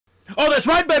Oh, that's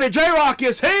right, baby. J-Rocc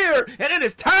is here, and it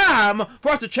is time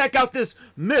for us to check out this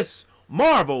Miss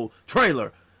Marvel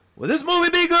trailer. Will this movie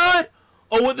be good,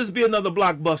 or will this be another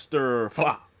blockbuster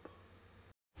flop?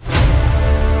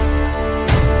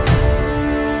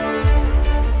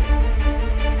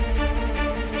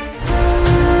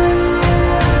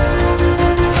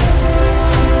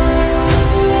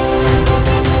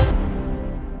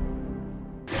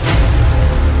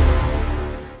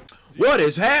 What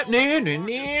is happening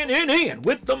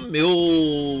with the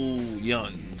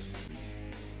millions?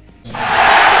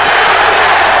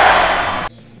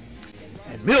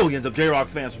 And millions of J-Rocc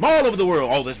fans from all over the world.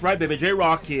 Oh, that's right, baby.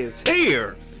 J-Rocc is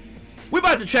here. We're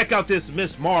about to check out this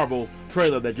Miss Marvel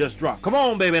trailer that just dropped. Come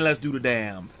on, baby, and let's do the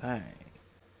damn thing.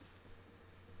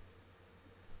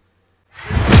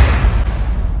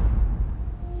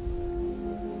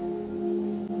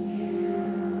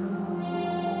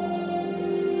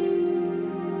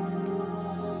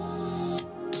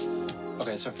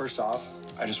 Okay, so first off,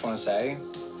 I just want to say,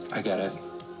 I get it.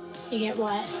 You get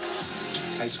what?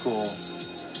 High school.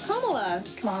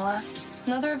 Kamala.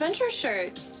 Another Avengers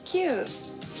shirt. Cute.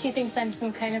 She thinks I'm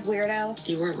some kind of weirdo.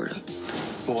 You were a weirdo.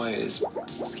 Boys.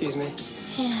 Excuse me.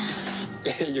 Yeah.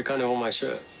 You're kind of on my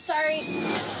shirt. Sorry.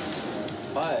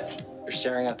 But you're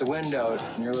staring out the window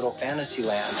in your little fantasy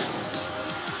land.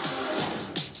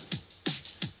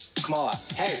 Kamala,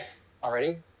 hey.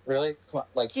 Already? Really? Come on,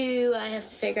 like... Do I have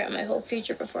to figure out my whole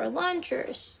future before lunch, or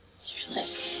is there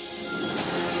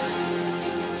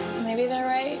maybe they're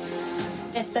right?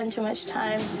 I spend too much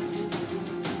time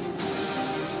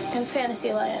in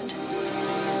Fantasyland.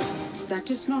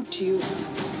 That is not you.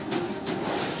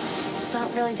 It's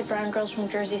not really the brown girls from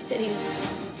Jersey City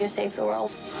who save the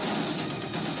world.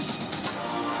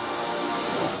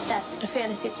 That's a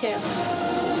fantasy too.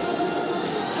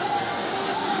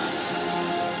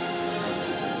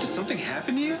 Did something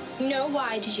happen to you? No,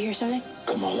 why? Did you hear something?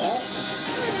 Kamala?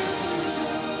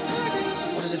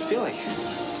 What does it feel like?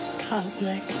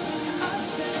 Cosmic.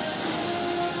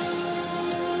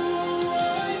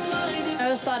 I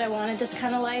always thought I wanted this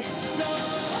kind of life,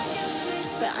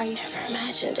 but I never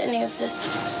imagined any of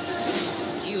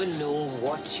this. Do you know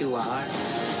what you are?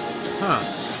 Huh.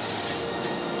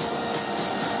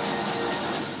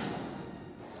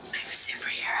 I'm a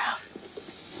superhero.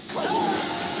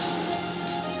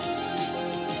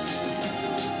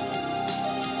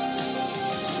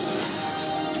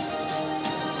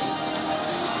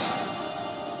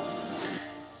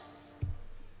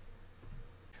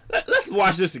 Let's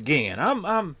watch this again. I'm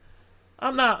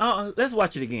not. Let's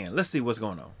watch it again. Let's see what's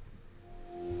going on.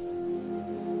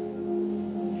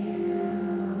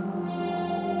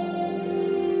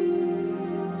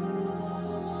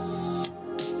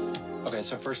 Okay,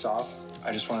 so first off,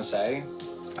 I just want to say,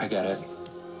 I get it.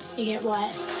 You get what?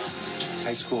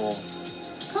 High school.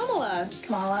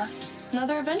 Kamala.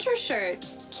 Another Avengers shirt.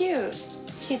 Cute.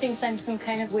 She thinks I'm some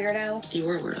kind of weirdo. You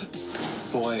were a weirdo.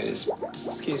 Boys.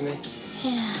 Excuse me.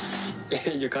 Yeah.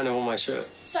 You're kind of on my shirt.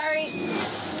 Sorry.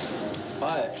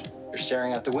 But you're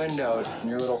staring out the window in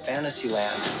your little fantasy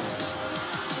land.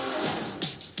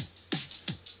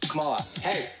 Kamala,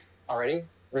 hey. Already?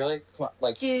 Really? Come on,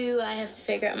 like... Do I have to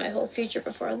figure out my whole future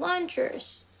before lunch, or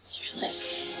is there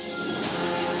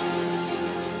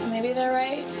maybe they're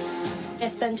right? I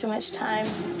spend too much time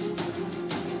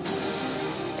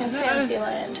in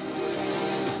Fantasyland.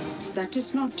 That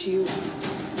is not you.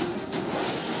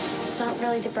 It's not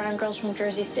really the brown girls from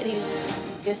Jersey City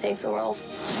who save the world.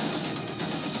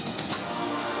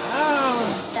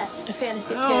 Oh, That's a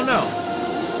fantasy too. oh no.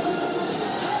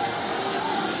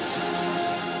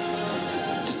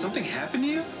 Did something happen to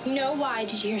you? No, why?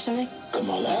 Did you hear something?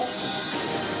 Kamala?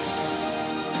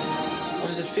 What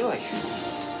does it feel like?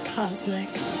 Cosmic.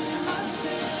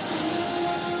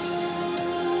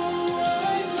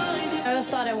 I always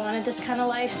thought I wanted this kind of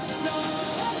life,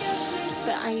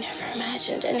 but I never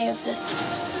imagined any of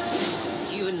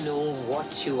this. Do you know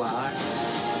what you are? I'm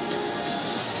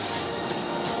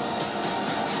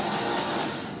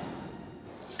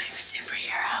a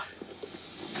superhero.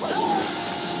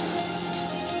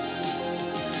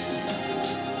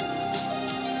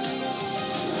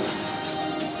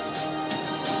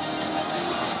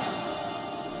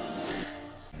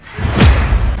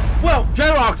 Well,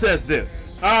 J-Rocc says this.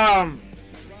 I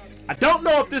don't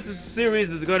know if this series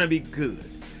is gonna be good.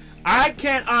 I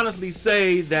can't honestly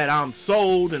say that I'm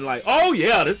sold and like, oh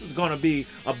yeah, this is gonna be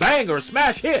a banger, a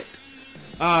smash hit.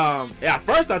 Yeah, at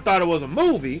first I thought it was a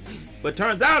movie, but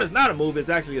turns out it's not a movie, it's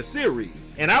actually a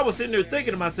series. And I was sitting there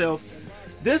thinking to myself,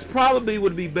 this probably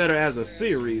would be better as a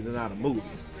series and not a movie.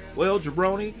 Well,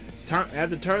 Jabroni,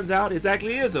 as it turns out, it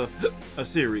actually is a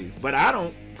series. But I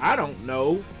don't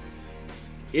know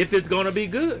if it's gonna be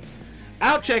good.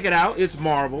 I'll check it out. It's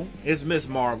Marvel. It's Miss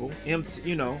Marvel.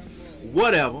 You know,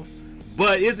 whatever.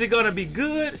 But is it gonna be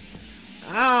good?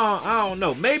 I don't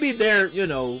know. Maybe they're, you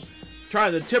know,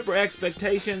 trying to temper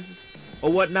expectations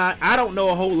or whatnot. I don't know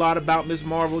a whole lot about Miss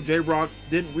Marvel. J-Rocc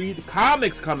didn't read the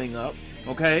comics coming up.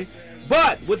 Okay,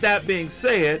 but with that being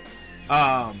said,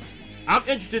 I'm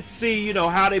interested to see, you know,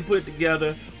 how they put it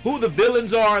together, who the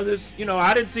villains are. This, you know,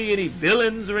 I didn't see any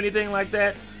villains or anything like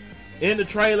that in the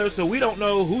trailer, so we don't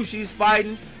know who she's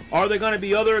fighting. Are there going to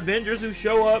be other Avengers who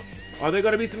show up? Are there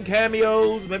going to be some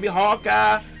cameos? Maybe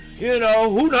Hawkeye? You know,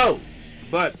 who knows?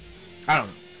 But I don't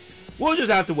know. We'll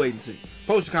just have to wait and see.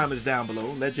 Post your comments down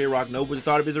below. Let J-Rocc know what you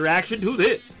thought of his reaction to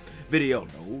this video.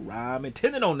 No rhyme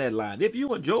intended on that line. If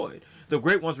you enjoyed the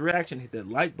Great One's reaction, hit that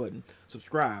like button,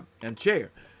 subscribe, and share.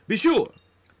 Be sure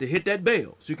to hit that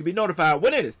bell so you can be notified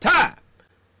when it is time.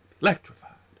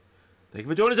 Electrified. Thank you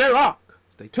for joining J-Rocc.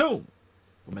 Stay tuned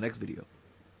for my next video.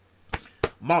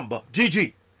 Mamba,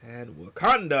 GG, and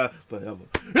Wakanda forever.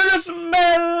 It's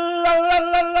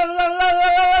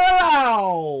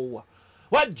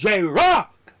what J-Rocc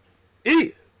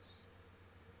is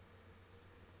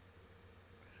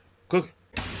cooking.